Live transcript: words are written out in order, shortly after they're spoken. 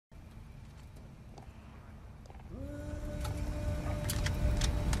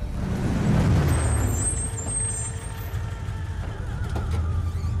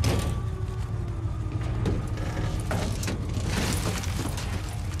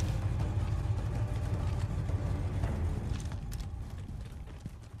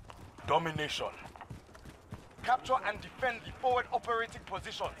Domination. Capture and defend the forward operating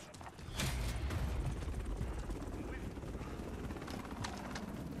positions.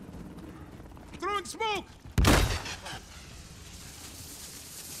 Throwing smoke!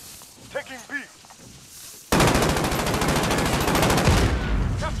 Taking B.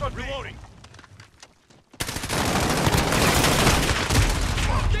 Captured B. Reloading.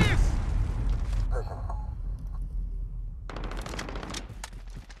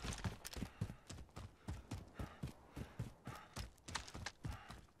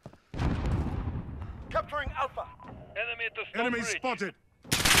 Capturing Alpha. Enemy at the stone Enemy bridge. spotted.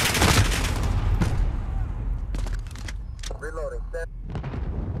 Reloading.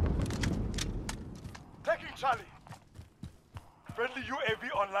 Taking Charlie. Friendly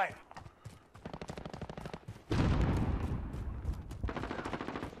UAV online.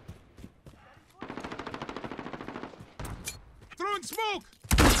 Throwing smoke!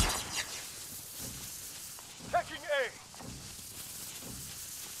 Taking A.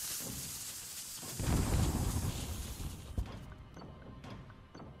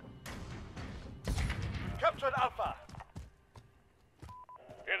 Captured Alpha.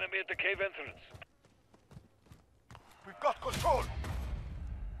 Enemy at the cave entrance. We've got control.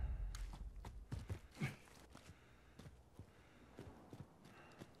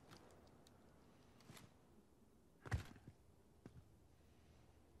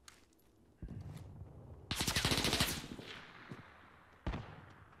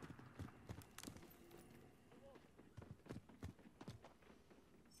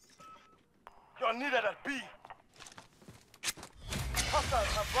 You're needed at B. Hostiles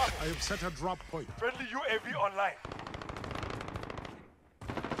have Bravo. I have set a drop point. Friendly UAV online.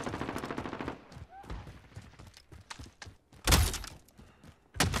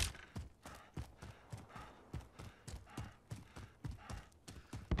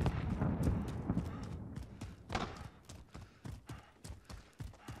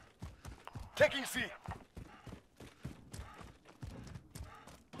 Taking C.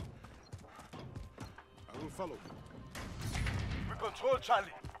 I will follow. We control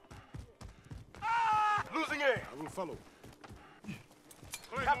Charlie. Losing A. I will follow.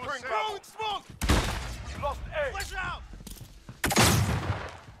 Capturing Bravo. Smoke! We've lost A. Flash out!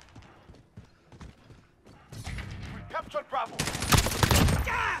 We captured Bravo.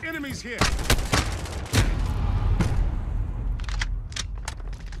 Enemies here!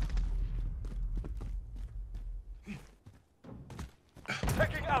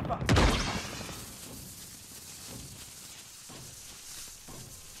 Taking Alpha.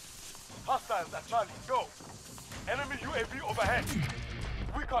 Hostiles at Charlie. Go. Enemy UAV overhead.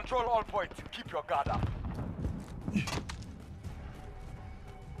 We control all points. Keep your guard up.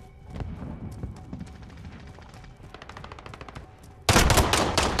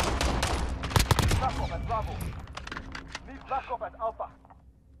 Backup at Bravo. Need backup at Alpha.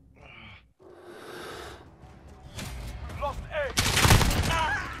 We've lost A.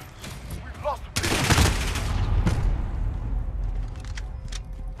 We've lost B.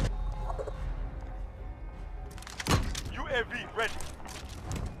 UAV ready.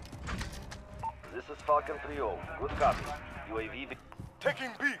 This is Falcon 3-0. Good copy. UAV...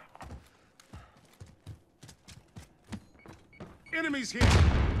 Taking B. Enemies here!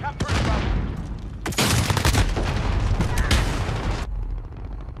 Capturing Bravo.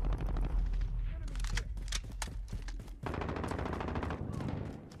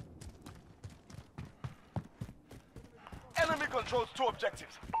 Enemy controls 2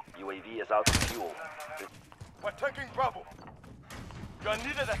 objectives. UAV is out of fuel. We're taking Bravo. You're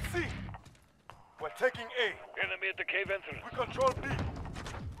needed at C. We're taking A. Enemy at the cave entrance. We control B.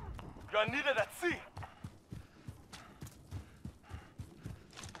 You're needed at C.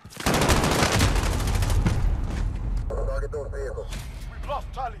 Target those vehicles. We've lost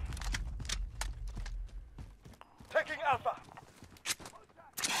Charlie. Taking Alpha.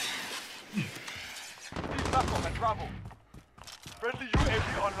 Need backup at Bravo. Friendly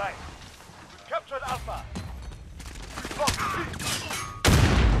UAV online. We've captured Alpha. We've lost C.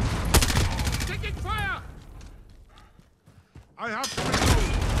 Taking fire! I have to reload.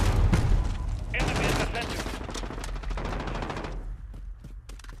 Enemy at the center.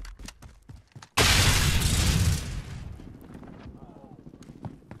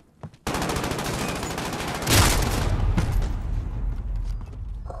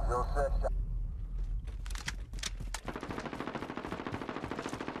 Zero set.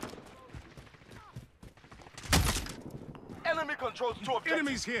 Enemy controls 2 objectives.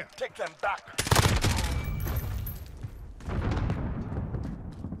 Enemies here! Take them back.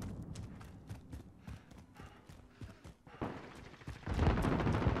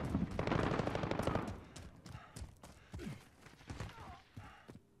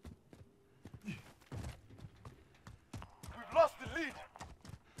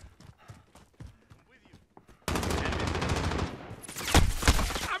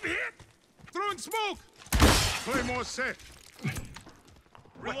 smoke! Claymore set.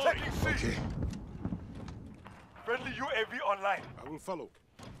 We're taking C. Okay, Friendly UAV online. I will follow.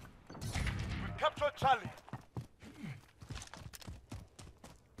 We've captured Charlie.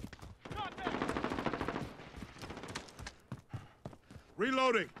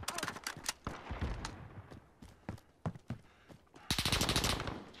 Reloading.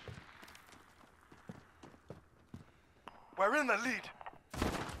 We're in the lead.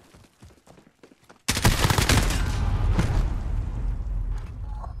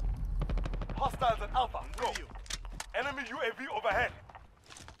 Hostiles at Alpha. Go. Enemy UAV overhead.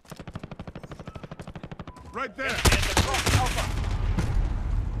 Right there. Cross Alpha.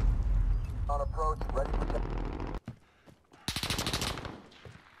 On approach, ready for check.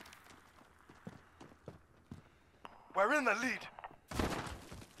 We're in the lead.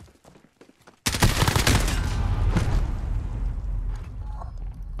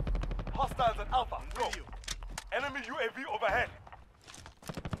 Hostiles at Alpha. Go. Enemy UAV overhead.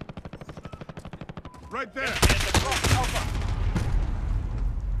 Right there. Cross Alpha.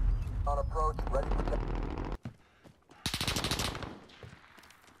 On approach, ready for check.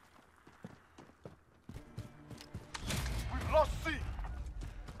 We've lost C.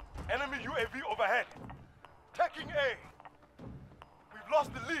 Enemy UAV overhead. Taking A. We've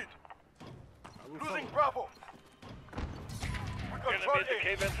lost the lead. I will Losing follow. Bravo. We control Enemy at the A.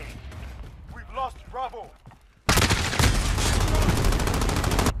 cave entrance. We've lost Bravo.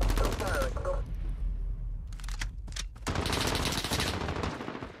 Still firing. Go.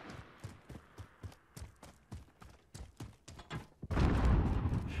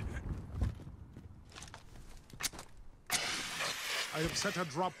 I have set a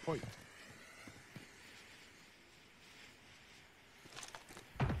drop point.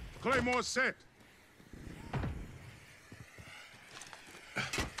 Claymore set.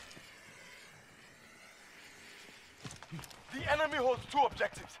 The enemy holds 2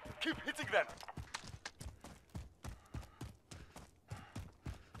 objectives. Keep hitting them.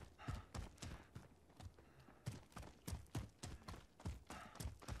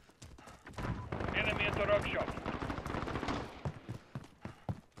 Enemy at the rock shop.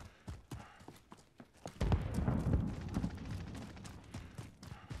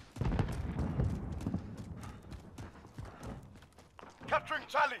 Capturing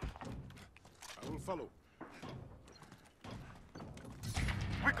Charlie. I will follow.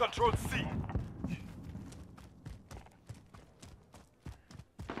 We control C.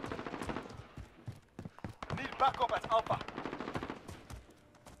 Need backup at Alpha.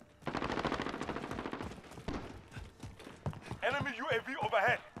 Enemy UAV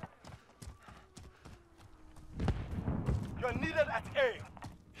overhead. You're needed at A.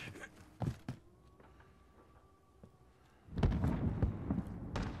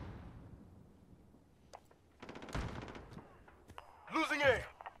 Losing A.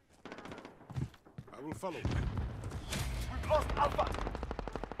 I will follow. We've lost Alpha.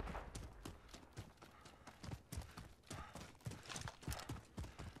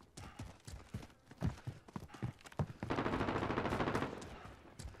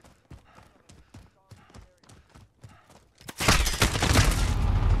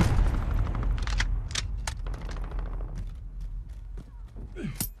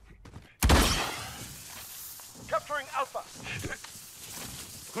 Capturing Alpha.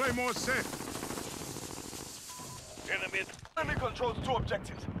 Claymore set. Enemy at Enemy controls 2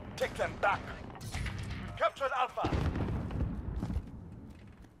 objectives. Take them back. We've captured Alpha.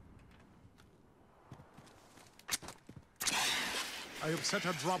 I have set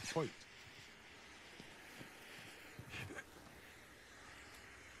a drop point.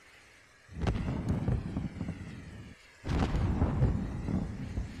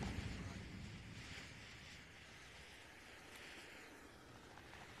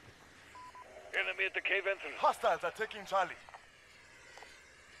 enemy at the cave entrance. Hostiles are taking Charlie.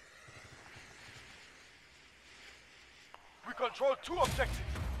 We control 2 objectives.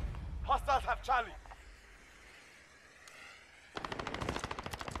 Hostiles have Charlie.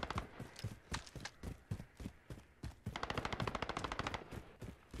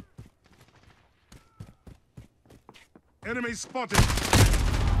 Enemy spotted.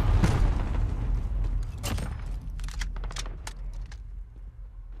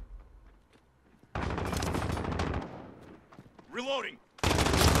 Reloading.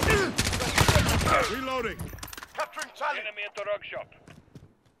 Reloading. Capturing Charlie. Enemy at the rock shop.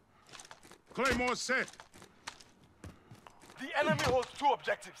 Claymore set. The enemy holds 2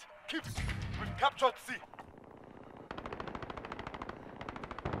 objectives. Keep. We've captured C.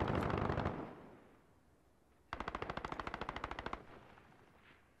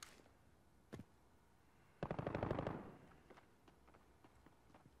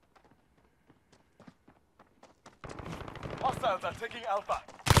 Hostiles are taking Alpha.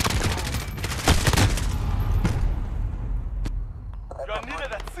 You are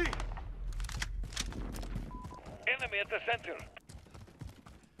needed at sea. Enemy at the center.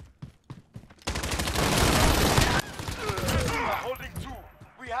 We are holding 2.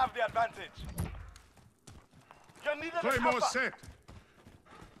 We have the advantage. You're needed at Claymore Alpha. set.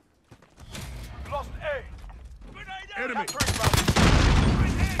 We've lost A. Enemy. Capturing Bravo.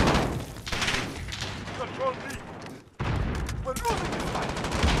 Control B. We're losing this fight.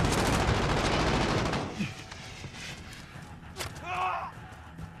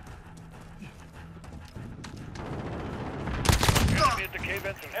 Enemy at the cave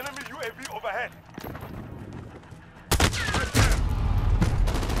entrance. Enemy UAV overhead. Right there.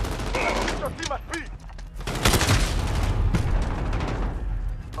 Your team at B.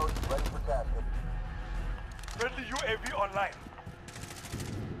 Coach, ready for tasking. Friendly UAV online.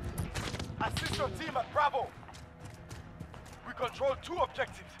 Assist your team at Bravo. We control 2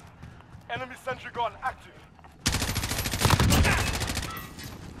 objectives. Enemy sentry gun active.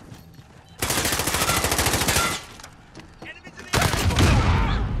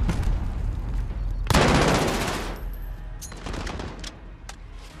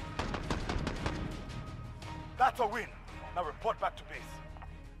 That's a win. Now report back to base.